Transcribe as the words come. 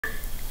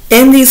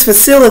In these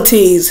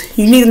facilities,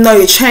 you need to know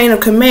your chain of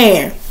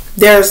command.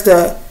 There's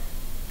the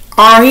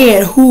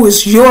RN, who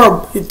is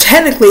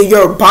technically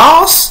your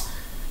boss,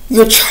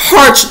 your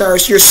charge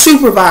nurse, your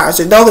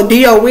supervisor. Though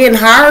the DON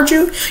hired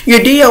you, your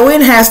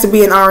DON has to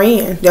be an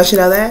RN. Don't you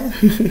know that?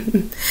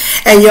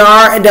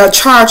 And the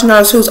charge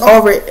nurse who's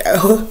over it,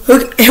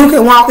 who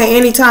can walk in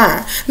any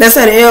time. Let's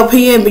say the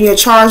LPN been your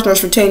charge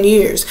nurse for 10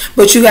 years,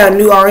 but you got a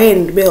new RN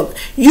in the building.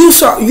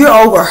 You're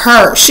over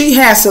her. She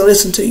has to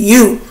listen to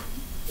you.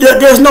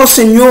 There's no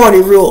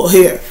seniority rule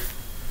here.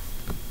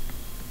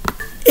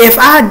 If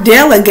I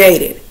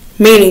delegated,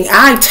 meaning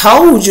I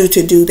told you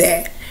to do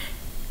that,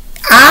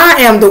 I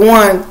am the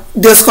one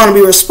that's going to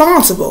be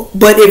responsible.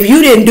 But if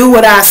you didn't do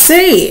what I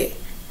said,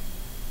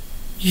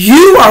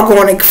 you are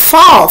going to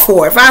fall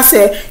for it. If I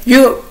said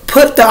you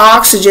put the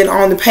oxygen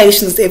on the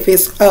patients if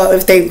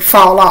they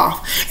fall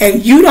off,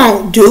 and you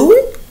don't do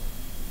it,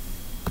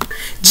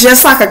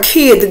 just like a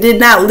kid that did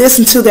not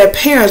listen to their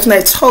parents when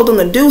they told them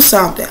to do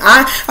something.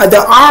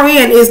 The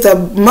RN is the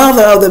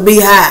mother of the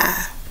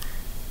beehive.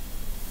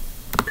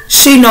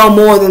 She know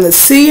more than the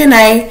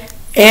CNA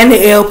and the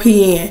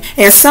LPN,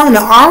 and some of the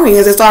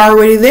RNs is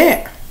already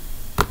there.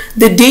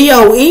 The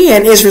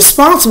DON is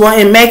responsible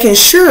in making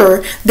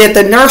sure that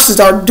the nurses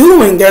are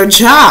doing their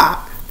job,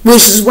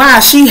 which is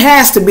why she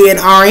has to be an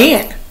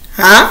RN.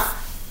 I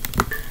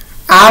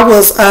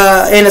was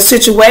in a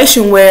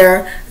situation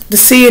where the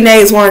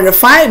CNAs wanted to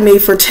fight me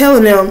for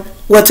telling them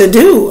what to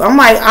do. I'm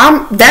like,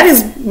 that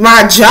is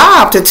my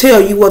job to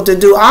tell you what to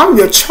do. I'm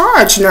your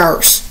charge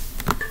nurse.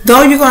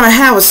 Though you're going to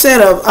have a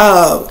set of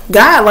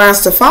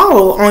guidelines to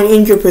follow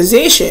in your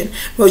position,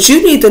 but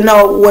you need to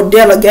know what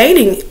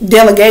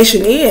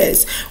delegation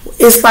is.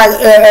 It's like,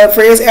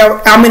 for instance,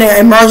 I'm in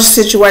an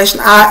emergency situation.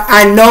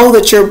 I know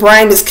that your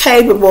brain is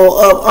capable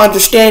of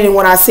understanding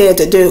what I said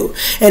to do.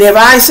 And if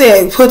I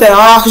said put that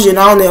oxygen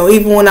on there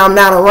even when I'm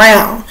not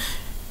around,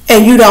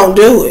 and you don't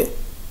do it,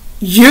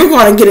 you're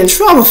going to get in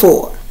trouble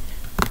for it.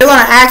 They're going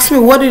to ask me,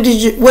 what did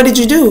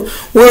you do?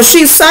 Well,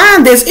 she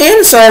signed this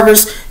in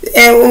service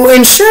and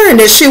ensuring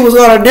that she was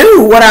going to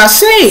do what I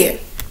said.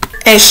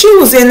 And she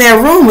was in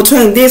that room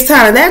between this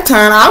time and that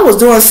time. I was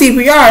doing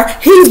CPR.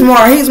 He's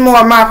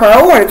more my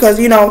priority because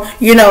you know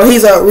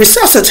he's a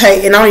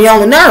resuscitate and I'm the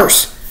only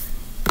nurse.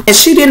 And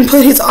she didn't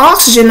put his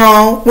oxygen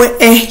on,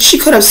 and she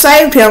could have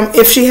saved him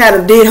if she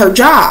had did her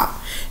job.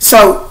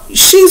 So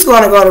she's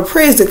going to go to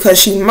prison because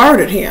she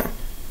murdered him.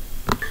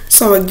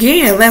 So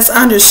again, let's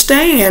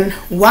understand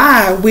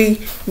why we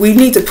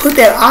need to put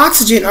that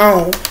oxygen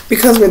on,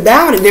 because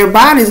without it, their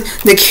bodies,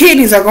 the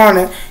kidneys are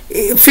going to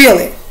feel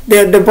it.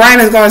 The brain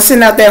is going to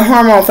send out that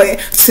hormone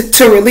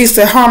to release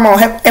the hormone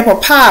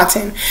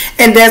epipoietin,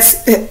 and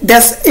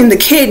that's in the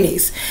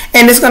kidneys,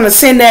 and it's going to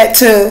send that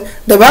to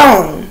the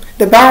bone.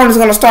 The bone is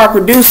going to start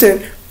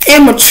producing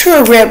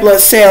immature red blood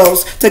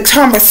cells to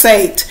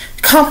compensate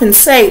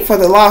for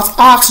the lost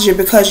oxygen,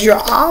 because your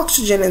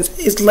oxygen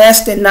is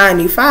less than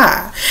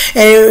 95,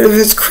 and if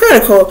it's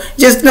critical,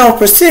 just know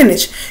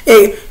percentage.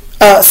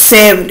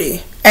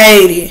 70,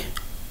 80.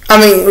 I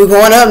mean, we're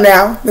going up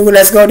now.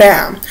 Let's go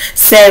down.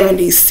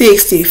 70,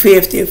 60,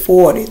 50,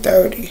 40,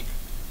 30,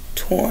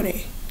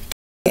 20,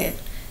 10,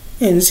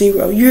 and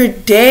 0. You're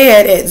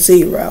dead at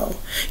 0.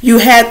 You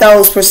had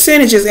those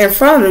percentages in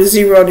front of the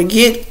 0 to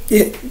give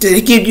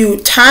you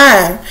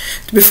time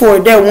before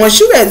that.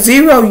 Once you at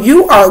 0,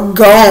 you are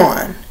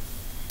gone.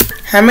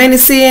 How many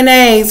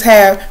CNAs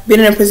have been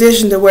in a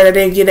position to where they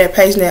didn't give that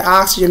patient that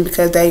oxygen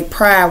because their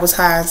pride was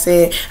high and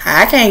said,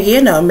 I can't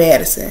get no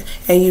medicine,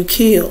 and you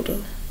killed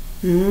them?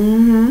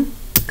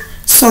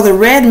 So the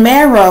red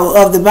marrow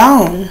of the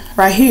bone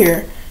right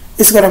here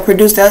is going to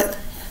produce that.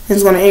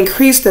 It's going to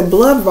increase the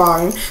blood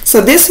volume. So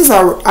this is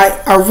a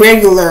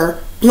regular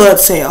blood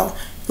cell.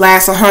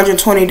 Lasts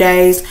 120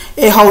 days.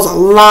 It holds a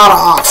lot of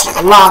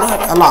oxygen, a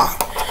lot.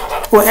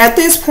 Well, at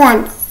this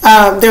point,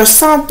 there's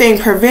something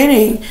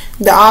preventing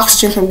the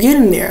oxygen from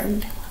getting there.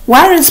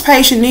 Why does this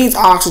patient needs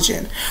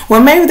oxygen?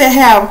 Well, maybe they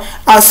have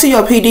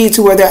COPD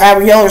to where their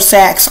alveolar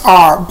sacs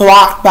are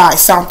blocked by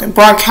something,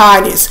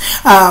 bronchitis,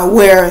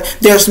 where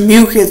there's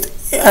mucus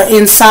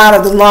inside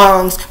of the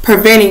lungs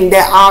preventing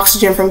that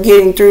oxygen from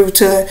getting through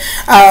to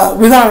I'm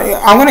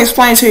going to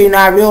explain to you an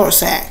alveolar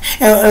sac.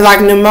 And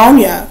like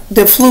pneumonia,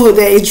 the fluid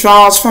that it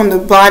draws from the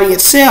body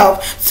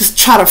itself to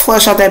try to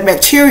flush out that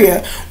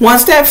bacteria,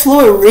 once that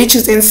fluid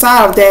reaches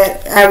inside of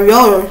that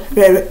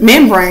alveolar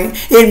membrane,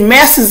 it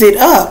messes it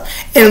up,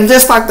 and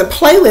just like the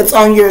platelets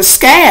on your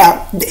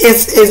scab,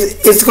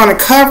 it's going to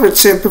cover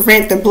to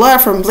prevent the blood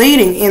from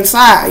bleeding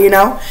inside,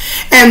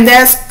 and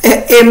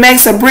it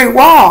makes a brick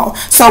wall.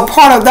 So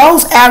part of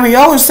those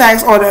alveolar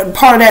sacs, or the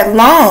part of that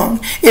lung,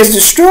 is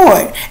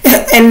destroyed,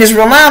 and is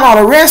relying on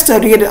the rest of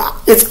it to get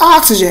its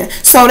oxygen.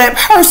 So that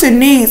person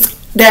needs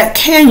that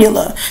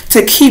cannula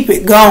to keep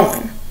it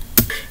going.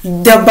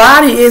 The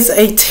body is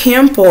a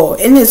temple,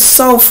 and it's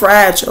so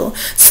fragile.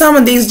 Some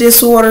of these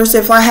disorders,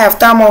 if I have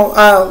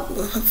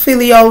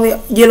thermophilioli,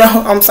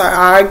 I'm sorry,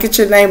 I'll get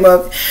your name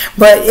up,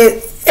 but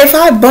if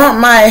I bump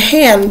my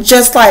hand,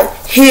 just like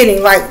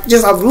hitting, like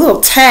just a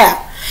little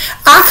tap,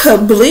 I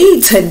could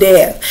bleed to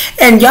death,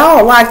 and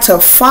y'all like to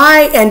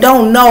fight and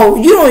don't know.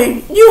 You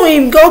don't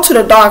even go to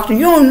the doctor.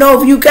 You don't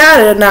know if you got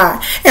it or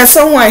not. And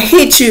someone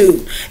hit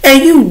you,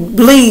 and you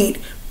bleed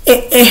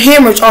and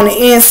hemorrhage on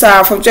the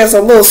inside from just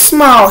a little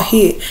small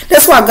hit.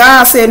 That's why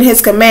God said in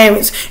His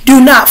commandments, "Do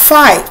not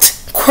fight,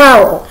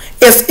 quarrel."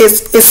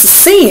 It's a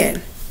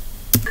sin.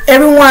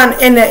 Everyone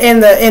in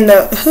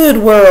the hood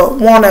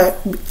world want to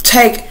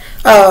take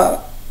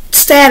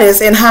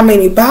status in how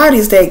many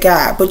bodies they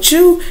got, but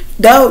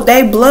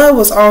they blood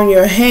was on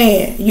your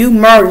hand. You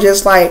murdered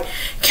just like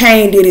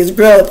Cain did his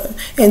brother,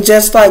 and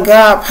just like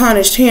God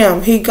punished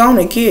him, He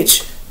gonna get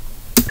you.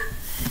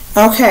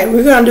 Okay,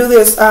 we're gonna do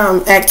this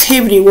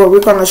activity where we're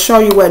gonna show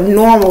you what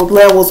normal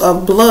levels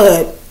of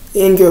blood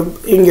in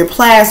your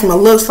plasma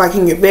looks like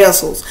in your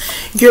vessels.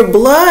 Your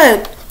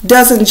blood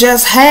doesn't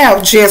just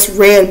have just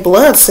red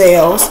blood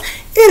cells.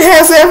 It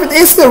has everything.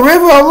 It's the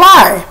river of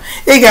life.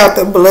 It got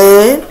the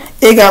blood.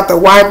 It got the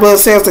white blood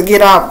cells to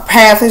get out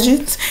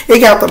pathogens.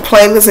 It got the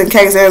platelets in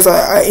case there's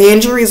an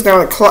injury. It's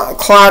going to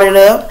clot it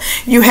up.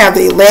 You have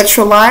the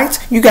electrolytes.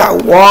 You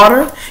got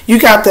water. You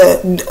got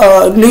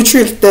the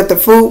nutrients that the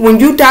food, when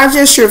you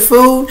digest your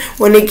food,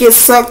 when it gets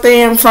sucked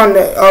in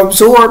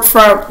absorbed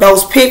from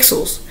those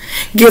pixels,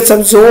 gets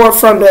absorbed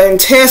from the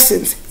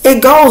intestines,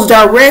 it goes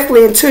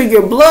directly into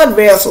your blood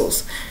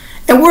vessels.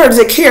 And where does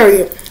it carry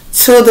it?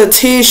 To the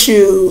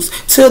tissues,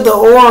 to the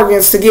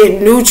organs to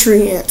get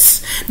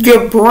nutrients.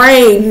 Your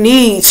brain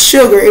needs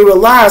sugar. It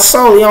relies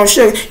solely on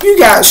sugar. You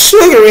got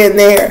sugar in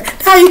there.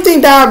 How do you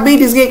think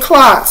diabetes get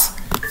clots?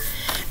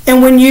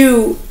 And when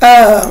you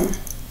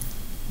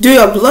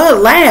do a blood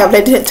lab,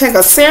 they take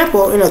a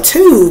sample in a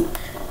tube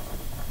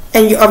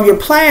of your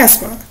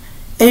plasma,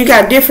 and you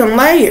got different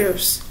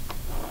layers.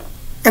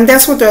 And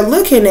that's what they're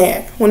looking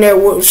at when they're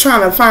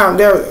trying to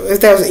find if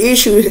there's an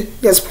issue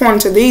that's pointing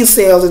to these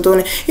cells are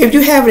doing it. If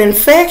you have an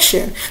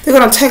infection, they're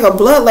going to take a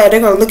blood lab. They're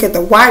going to look at the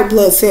white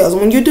blood cells.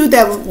 When you do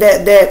that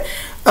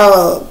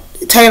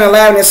taking a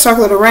lab and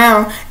circle it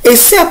around, it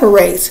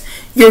separates.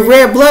 Your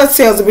red blood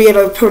cells will be in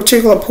a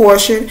particular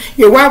portion.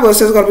 Your white blood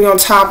cells are going to be on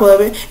top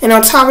of it. And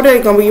on top of that,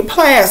 it's going to be your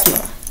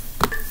plasma.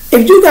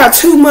 If you got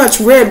too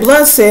much red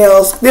blood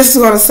cells, this is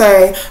going to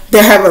say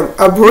they have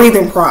a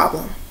breathing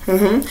problem.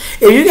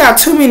 If you got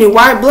too many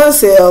white blood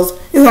cells,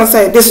 it's going to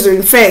say this is an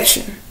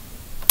infection.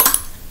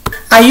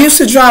 I used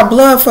to draw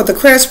blood for the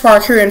Crest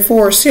Park here in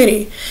Forest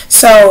City.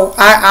 So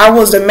I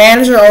was the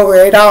manager over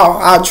it all.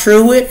 I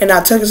drew it and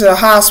I took it to the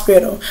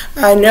hospital.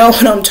 I know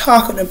what I'm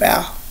talking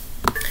about.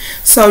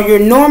 So your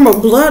normal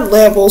blood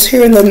levels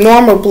here in the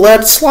normal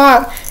blood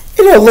slot,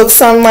 it'll look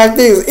something like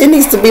this. It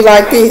needs to be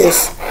like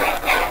this.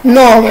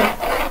 Normal.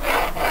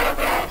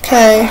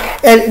 Okay.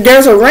 And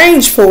there's a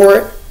range for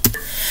it.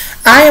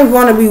 I am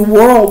going to be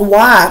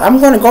worldwide. I'm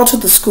going to go to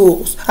the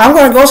schools. I'm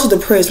going to go to the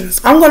prisons.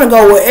 I'm going to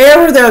go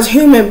wherever there's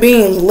human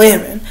beings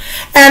living.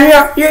 And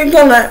you're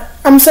going to,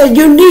 I'm saying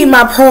you need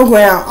my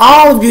program.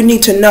 All of you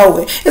need to know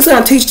it. It's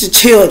going to teach the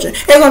children.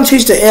 It's going to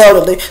teach the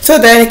elderly so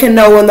that they can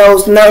know when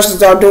those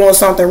nurses are doing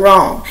something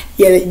wrong.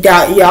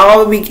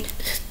 Y'all be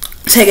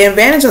taking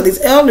advantage of these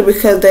elderly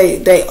because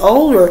they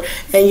older,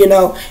 and you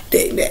know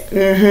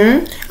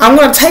I'm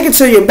going to take it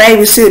to your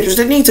babysitters.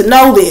 They need to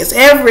know this.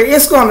 I'm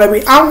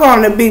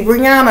going to be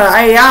Brianna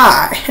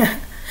AI.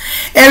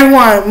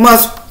 Everyone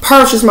must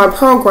purchase my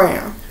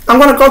program. I'm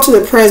going to go to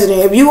the president.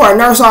 If you are a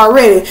nurse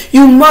already,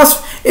 you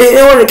must,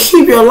 in order to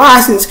keep your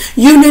license,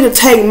 you need to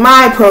take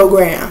my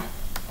program.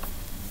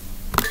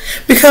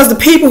 Because the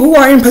people who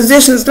are in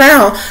positions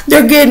now,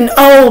 they're getting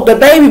old. The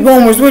baby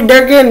boomers,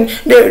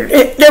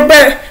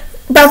 they're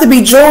about to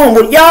be joined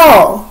with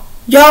y'all.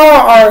 Y'all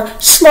are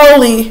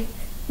slowly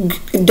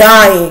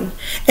dying,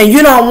 and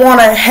you don't want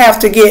to have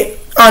to get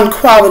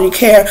unquality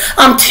care.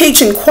 I'm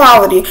teaching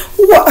quality.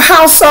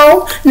 How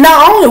so?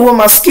 Not only with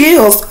my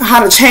skills,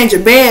 how to change a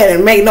bed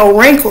and make no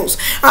wrinkles.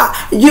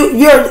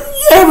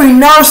 Every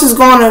nurse is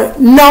going to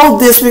know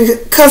this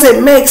because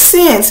it makes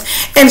sense.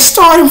 And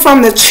starting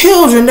from the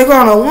children, they're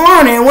going to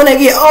learn it. And when they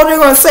get older, they're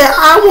going to say,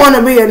 I want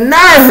to be a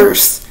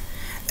nurse.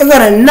 They're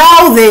going to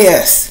know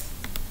this.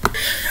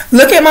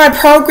 Look at my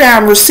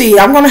program receipt.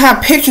 I'm going to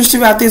have pictures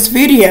throughout this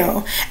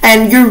video,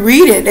 and you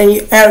read it, and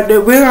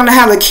we're going to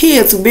have the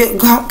kids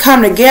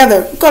come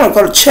together. We're going to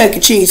go to Chuck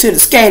E. Cheese, to the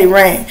skating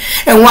rink,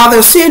 and while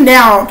they're sitting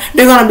down,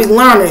 they're going to be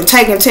learning,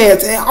 taking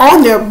tests, and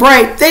on their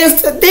break, then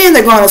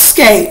they're going to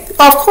skate.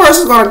 Of course,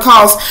 it's going to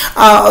cost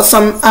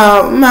some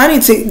money.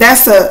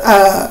 That's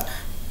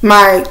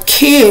my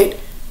kid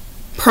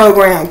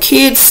program,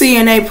 Kids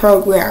CNA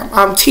program.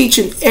 I'm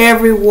teaching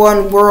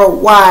everyone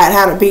worldwide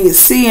how to be a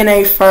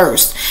CNA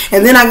first,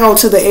 and then I go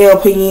to the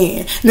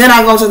LPN, then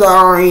I go to the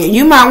RN.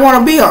 You might want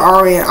to be an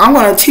RN. I'm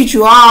going to teach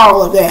you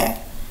all of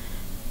that.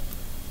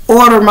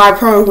 Order my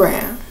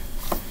program.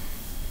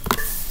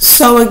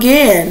 So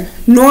again,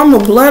 normal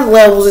blood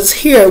levels is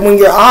here when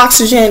your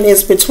oxygen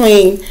is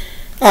between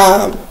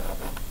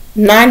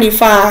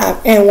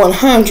 95 and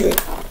 100.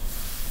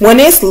 When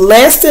it's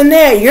less than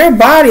that, your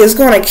body is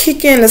going to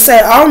kick in and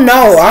say, oh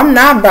no, I'm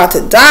not about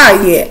to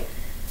die yet.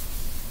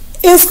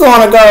 It's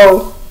going to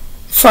go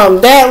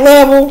from that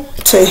level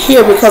to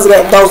here because of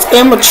that. Those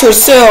immature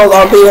cells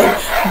are being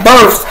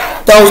birthed.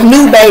 Those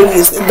new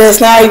babies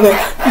that's not even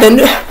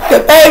the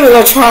babies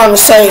are trying to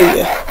save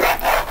you.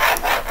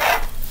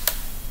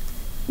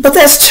 But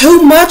that's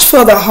too much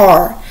for the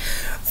heart.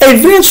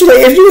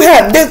 Eventually, if you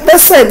have this,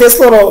 let's say this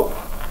little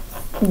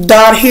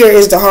dot here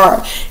is the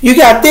heart. You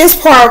got this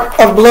part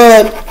of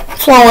blood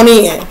flowing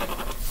in.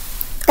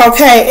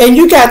 Okay, and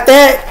you got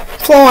that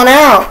flowing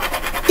out.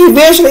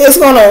 Eventually, it's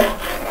going to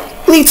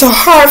lead to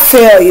heart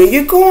failure.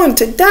 You're going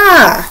to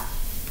die.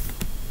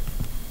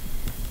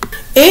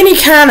 Any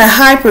kind of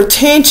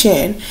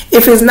hypertension,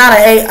 if it's not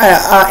an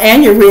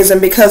aneurysm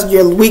because of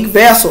your weak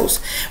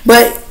vessels,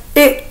 but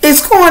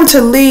it's going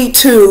to lead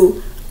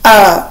to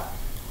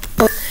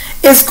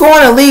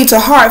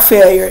heart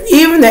failure.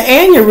 Even the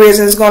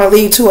aneurysm is going to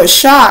lead to a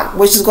shock,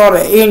 which is going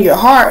to end your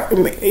heart.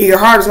 Your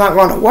heart is not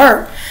going to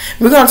work.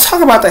 We're going to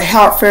talk about the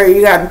heart failure.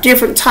 You got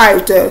different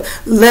types, the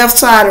left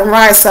side and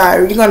right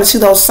side. You're going to see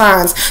those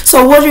signs.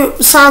 So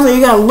signs are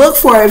you going to look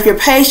for if your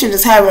patient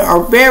is having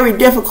a very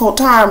difficult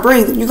time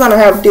breathing? You're going to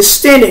have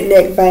distended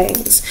neck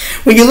veins.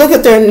 When you look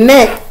at their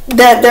neck, those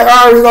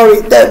arteries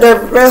going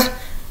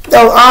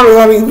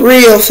to be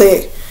real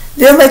thick.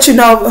 They'll let you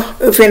know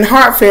if in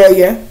heart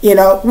failure,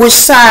 which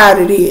side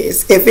it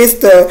is. If it's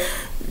the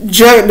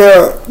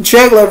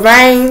jugular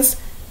veins,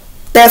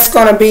 that's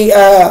going to be,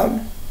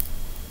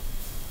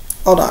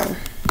 hold on.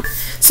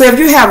 So if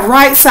you have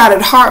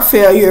right-sided heart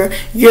failure,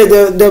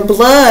 the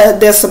blood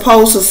that's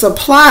supposed to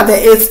supply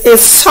that,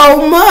 it's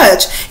so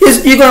much.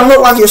 You're going to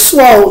look like you're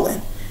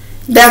swollen.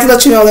 That's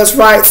let you know that's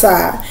right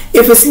side.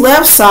 If it's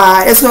left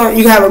side,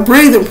 you have a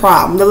breathing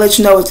problem. They'll let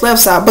you know it's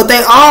left side. But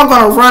they all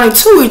going to run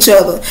into each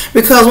other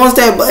because once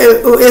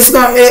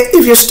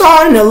if you're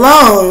starting the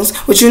lungs,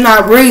 which you're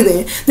not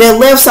breathing, then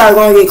left side is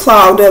going to get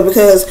clogged up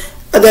because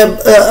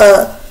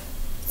the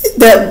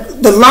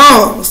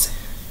lungs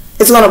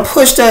is going to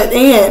push that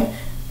in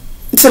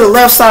to the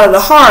left side of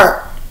the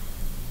heart.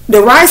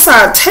 The right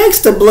side takes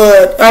the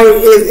blood,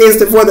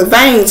 where the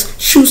veins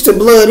shoots the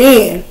blood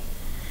in,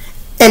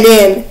 and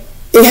then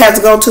it has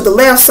to go to the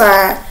left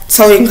side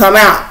so it can come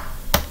out.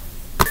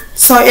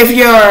 So if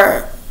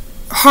your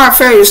heart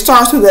failure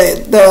starts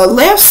with the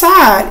left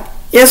side,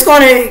 it's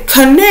going to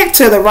connect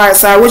to the right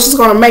side, which is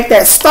going to make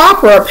that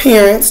stopper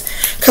appearance,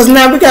 because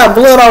now we got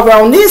blood over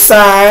on this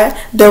side,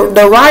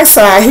 the right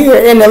side here,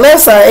 and the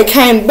left side, it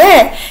came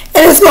back,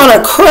 and it's going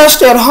to crush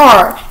that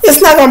heart. It's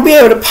not going to be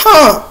able to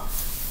pump.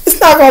 It's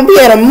not going to be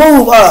able to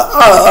move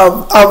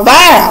a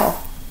valve.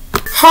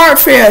 Heart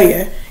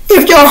failure.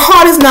 If your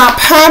heart is not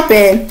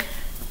pumping,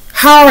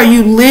 how are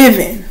you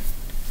living?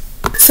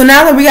 So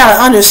now that we got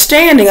an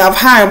understanding of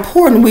how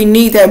important we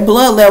need that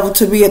blood level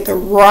to be at the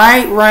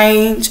right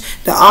range,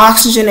 the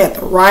oxygen at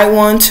the right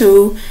one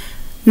too,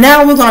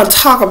 now we're going to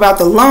talk about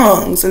the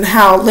lungs and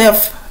how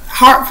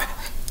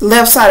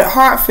left-sided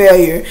heart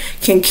failure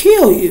can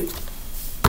kill you.